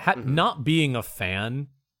 Not being a fan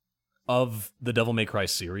of the Devil May Cry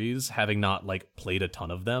series, having not like played a ton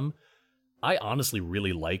of them, I honestly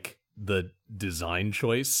really like the design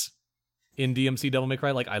choice in DMC Devil May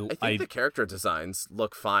Cry. Like I think the character designs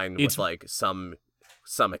look fine with like some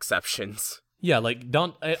exceptions. Yeah, like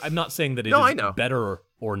I'm not saying that it is better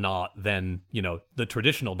or not than, you know, the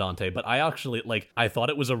traditional Dante, but I actually I thought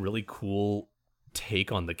it was a really cool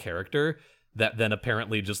take on the character that then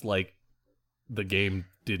apparently just like the game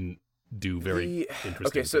didn't do very interesting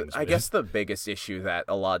Okay, so things I with. guess the biggest issue that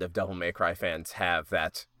a lot of Devil May Cry fans have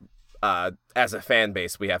that as a fan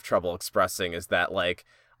base we have trouble expressing is that like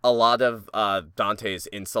a lot of Dante's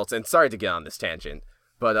insults, and sorry to get on this tangent,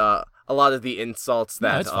 but a lot of the insults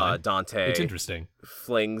that Dante it's interesting.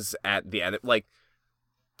 flings at the end, like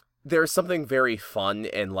there's something very fun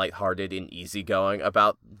and lighthearted and easygoing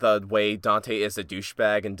about the way Dante is a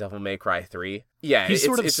douchebag in Devil May Cry 3. Yeah,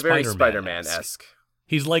 it's very Spider-Man-esque.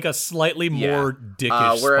 He's like a slightly more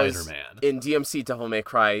dickish whereas Spider-Man. In DMC Devil May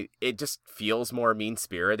Cry, it just feels more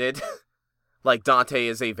mean-spirited. Like, Dante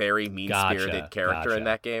is a very mean-spirited character in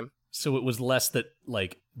that game. So it was less that,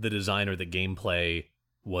 like, the design or the gameplay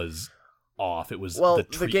was off. It was the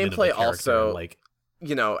treatment gameplay of the also, like,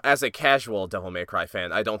 you know, as a casual Devil May Cry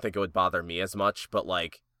fan, I don't think it would bother me as much, but,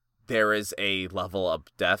 like, there is a level of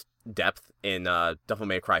depth in Devil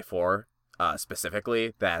May Cry 4,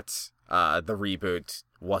 specifically, that the reboot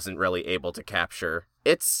wasn't really able to capture.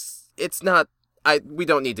 It's not... we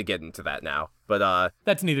don't need to get into that now, but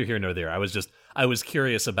that's neither here nor there. I was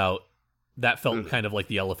curious about that. Felt kind of like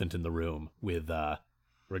the elephant in the room with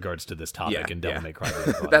regards to this topic in Devil May Cry.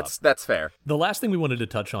 That's fair. The last thing we wanted to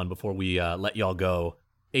touch on before we let y'all go,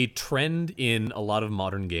 a trend in a lot of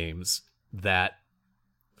modern games that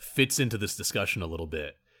fits into this discussion a little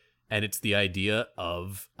bit, and it's the idea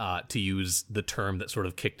of, to use the term that sort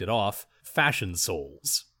of kicked it off, fashion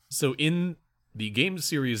souls. So in the game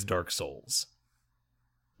series Dark Souls,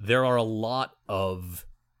 there are a lot of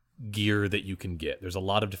gear that you can get. There's a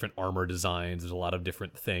lot of different armor designs. There's a lot of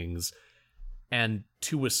different things. And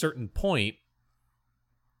to a certain point,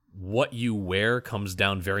 what you wear comes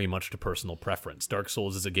down very much to personal preference. Dark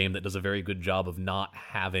Souls is a game that does a very good job of not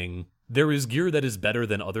having... There is gear that is better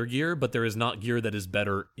than other gear, but there is not gear that is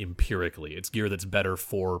better empirically. It's gear that's better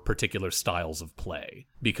for particular styles of play.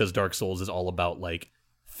 Because Dark Souls is all about, like,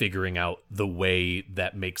 figuring out the way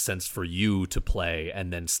that makes sense for you to play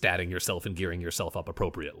and then statting yourself and gearing yourself up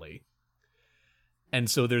appropriately. And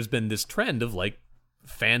so there's been this trend of, like,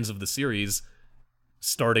 fans of the series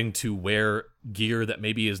starting to wear gear that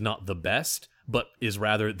maybe is not the best, but is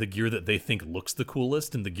rather the gear that they think looks the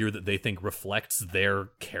coolest and the gear that they think reflects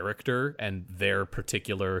their character and their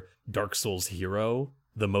particular Dark Souls hero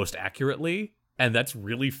the most accurately. And that's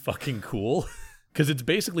really fucking cool, because it's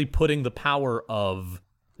basically putting the power of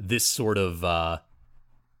this sort of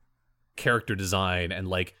character design and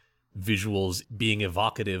like visuals being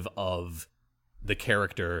evocative of the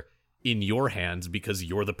character in your hands because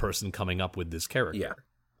you're the person coming up with this character. Yeah.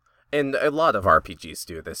 And a lot of RPGs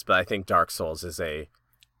do this, but I think Dark Souls is a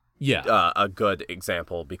good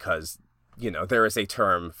example because, you know, there is a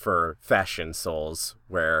term for fashion souls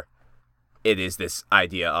where it is this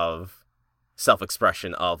idea of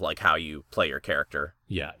self-expression of like how you play your character.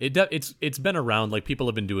 Yeah, it's been around. Like, people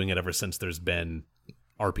have been doing it ever since there's been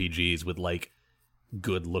RPGs with like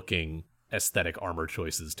good-looking aesthetic armor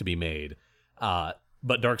choices to be made.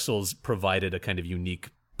 But Dark Souls provided a kind of unique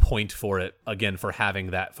point for it, again, for having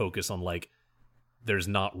that focus on like there's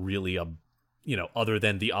not really a, you know, other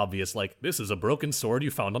than the obvious like this is a broken sword you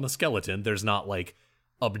found on a skeleton, there's not like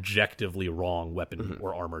objectively wrong weapon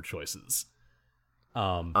or armor choices.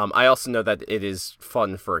 I also know that it is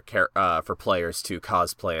fun for players to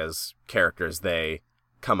cosplay as characters they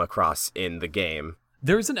come across in the game.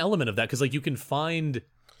 There's an element of that because like you can find.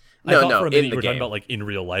 I thought for a minute you were talking about like in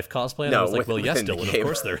real life cosplay, and I was like, well, yes, Dylan, of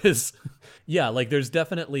course there is. Yeah, like there's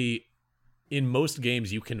definitely in most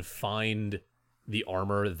games you can find the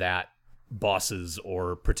armor that bosses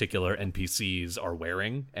or particular NPCs are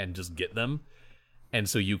wearing and just get them, and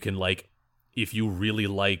so you can like. If you really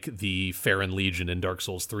like the Farron Legion in Dark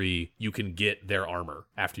Souls 3, you can get their armor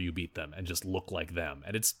after you beat them and just look like them.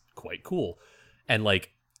 And it's quite cool. And, like,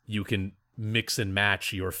 you can mix and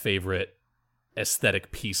match your favorite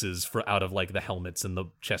aesthetic pieces for out of, like, the helmets and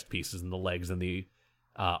the chest pieces and the legs and the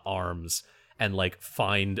arms. and like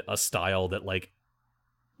find a style that like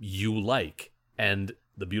you like. And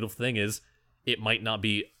the beautiful thing is it might not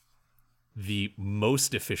be the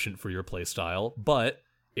most efficient for your play style, but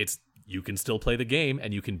you can still play the game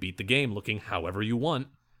and you can beat the game looking however you want,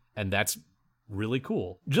 and that's really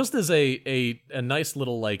cool. Just as a nice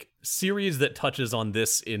little like series that touches on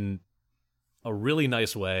this in a really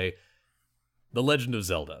nice way, The Legend of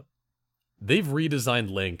Zelda. They've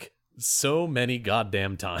redesigned Link so many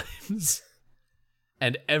goddamn times.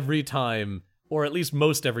 And every time, or at least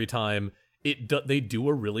most every time, they do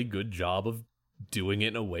a really good job of doing it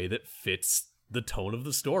in a way that fits the tone of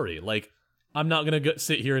the story. Like, I'm not going to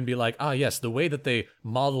sit here and be like, yes, the way that they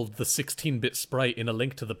modeled the 16-bit sprite in A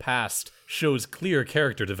Link to the Past shows clear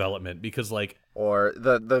character development, because, like... Or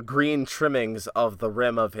the green trimmings of the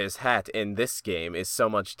rim of his hat in this game is so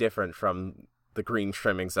much different from the green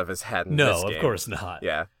trimmings of his hat in this game. No, of course not.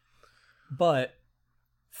 Yeah. But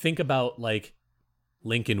think about, like,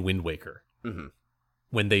 Link in Wind Waker. Mm-hmm.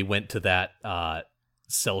 When they went to that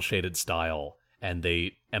cel-shaded style and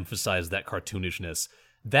they emphasized that cartoonishness.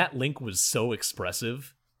 That Link was so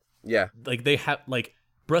expressive. Yeah. Like, they have, like,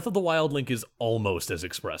 Breath of the Wild Link is almost as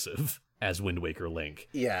expressive as Wind Waker Link.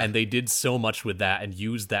 Yeah. And they did so much with that and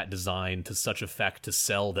used that design to such effect to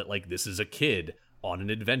sell that, like, this is a kid on an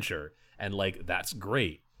adventure. And, like, that's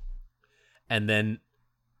great. And then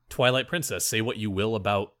Twilight Princess, say what you will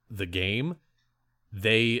about the game,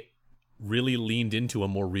 they really leaned into a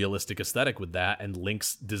more realistic aesthetic with that, and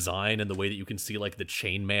Link's design and the way that you can see like the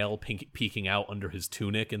chainmail peeking out under his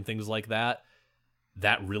tunic and things like that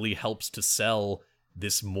really helps to sell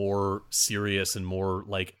this more serious and more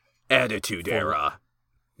like Attitude Era.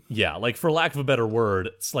 Yeah, like for lack of a better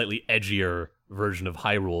word, slightly edgier version of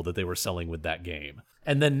Hyrule that they were selling with that game.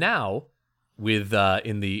 And then now, with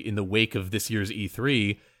in the wake of this year's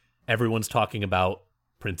E3, everyone's talking about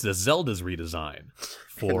Princess Zelda's redesign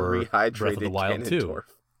for Breath of the Wild 2.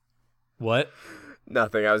 What?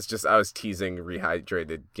 Nothing. I was teasing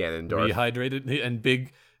rehydrated Ganondorf. Rehydrated and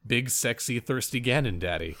big sexy thirsty Ganon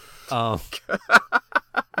daddy.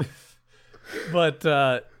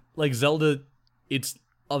 But like Zelda, it's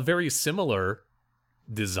a very similar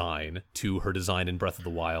design to her design in Breath of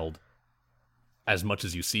the Wild, as much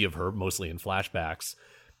as you see of her, mostly in flashbacks.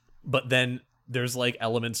 But then there's like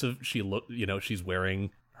elements of she's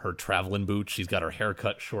wearing her traveling boots. She's got her hair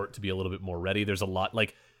cut short to be a little bit more ready. There's a lot,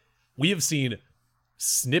 like, we have seen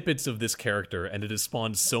snippets of this character, and it has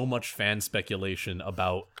spawned so much fan speculation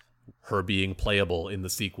about her being playable in the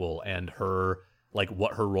sequel and her, like,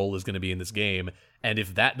 what her role is going to be in this game. And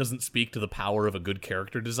if that doesn't speak to the power of a good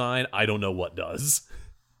character design, I don't know what does.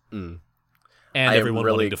 Mm. And everyone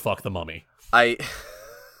wanting to fuck the mummy.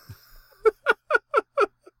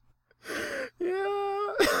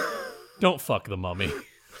 Yeah. Don't fuck the mummy.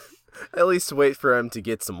 At least wait for him to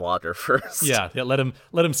get some water first. Yeah, let him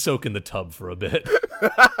soak in the tub for a bit.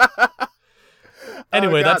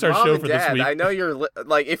 Anyway, that's our show for this week. I know you're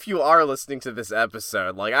like, if you are listening to this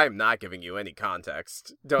episode, like, I'm not giving you any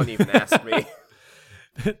context. Don't even ask me.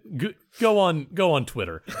 Go on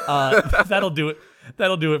Twitter. That'll do it.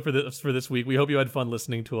 That'll do it for this week. We hope you had fun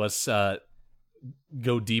listening to us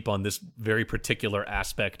go deep on this very particular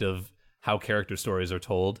aspect of how character stories are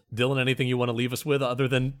told. Dylan, anything you want to leave us with other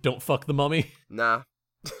than don't fuck the mummy? Nah.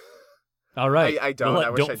 All right. I don't.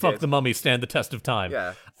 I wish I Don't fuck did. the mummy stand the test of time.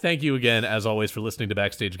 Yeah. Thank you again, as always, for listening to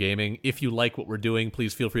Backstage Gaming. If you like what we're doing,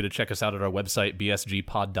 please feel free to check us out at our website,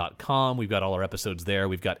 bsgpod.com. We've got all our episodes there.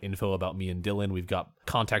 We've got info about me and Dylan. We've got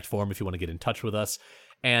contact form if you want to get in touch with us.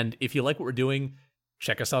 And if you like what we're doing,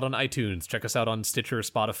 check us out on iTunes. Check us out on Stitcher,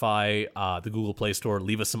 Spotify, the Google Play Store.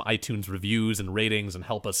 Leave us some iTunes reviews and ratings and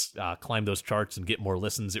help us climb those charts and get more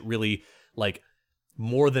listens. It really, like,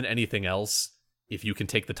 more than anything else, if you can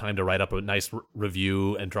take the time to write up a nice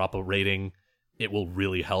review and drop a rating, it will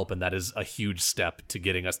really help, and that is a huge step to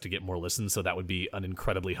getting us to get more listens, so that would be an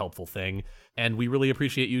incredibly helpful thing. And we really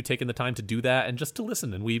appreciate you taking the time to do that and just to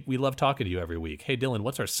listen, and we love talking to you every week. Hey, Dylan,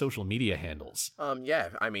 what's our social media handles? Yeah,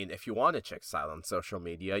 I mean, if you want to check us out on social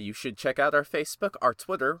media, you should check out our Facebook, our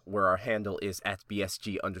Twitter, where our handle is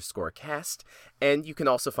 @BSG_cast, and you can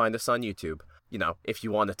also find us on YouTube. You know, if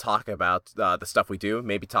you want to talk about the stuff we do,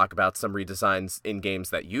 maybe talk about some redesigns in games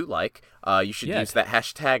that you like, you should use that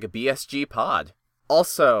hashtag BSGPod.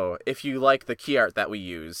 Also, if you like the key art that we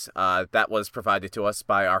use, that was provided to us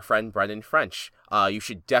by our friend Brennan French. You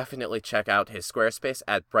should definitely check out his Squarespace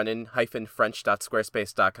at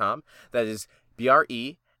brennan-french.squarespace.com. That is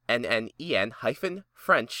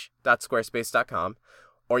BRENNEN-French.squarespace.com.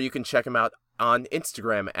 Or you can check him out on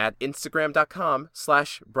Instagram at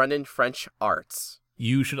instagram.com/BrennanFrenchArts.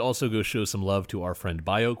 You should also go show some love to our friend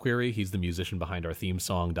BioQuery. He's the musician behind our theme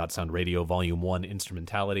song, .Sound Radio Volume 1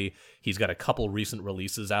 Instrumentality. He's got a couple recent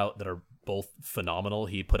releases out that are both phenomenal.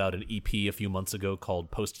 He put out an EP a few months ago called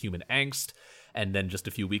Post-Human Angst, and then just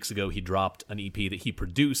a few weeks ago he dropped an EP that he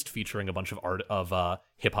produced featuring a bunch of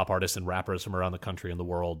hip-hop artists and rappers from around the country and the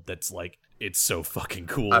world that's like, it's so fucking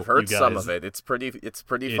cool. I've heard some of it. It's pretty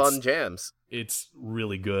fun jams. It's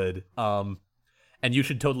really good. And you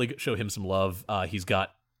should totally show him some love. He's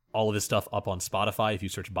got all of his stuff up on Spotify. If you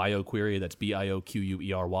search BioQuery, that's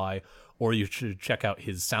BioQuery, or you should check out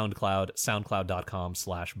his SoundCloud,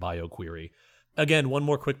 soundcloud.com/BioQuery. Again, one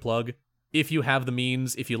more quick plug. If you have the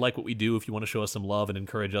means, if you like what we do, if you want to show us some love and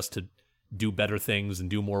encourage us to do better things and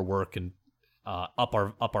do more work and up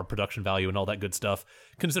our production value and all that good stuff,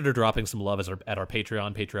 consider dropping some love at our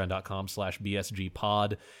Patreon,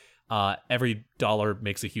 patreon.com/BSGpod. Every dollar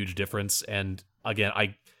makes a huge difference, and again,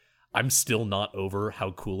 I'm still not over how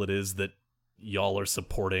cool it is that y'all are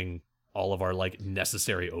supporting all of our like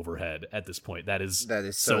necessary overhead at this point. That is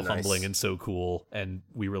so nice. Humbling and so cool, and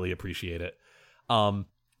we really appreciate it. So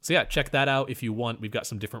yeah, check that out if you want. We've got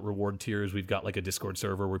some different reward tiers. We've got like a Discord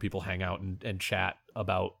server where people hang out and chat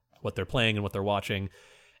about what they're playing and what they're watching,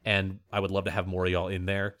 and I would love to have more of y'all in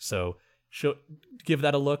there. So give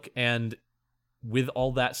that a look, and with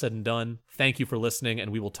all that said and done, thank you for listening,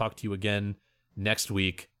 and we will talk to you again next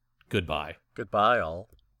week. Goodbye. Goodbye, all.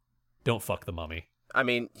 Don't fuck the mummy. I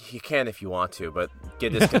mean, you can if you want to, but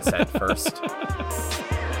get his consent first.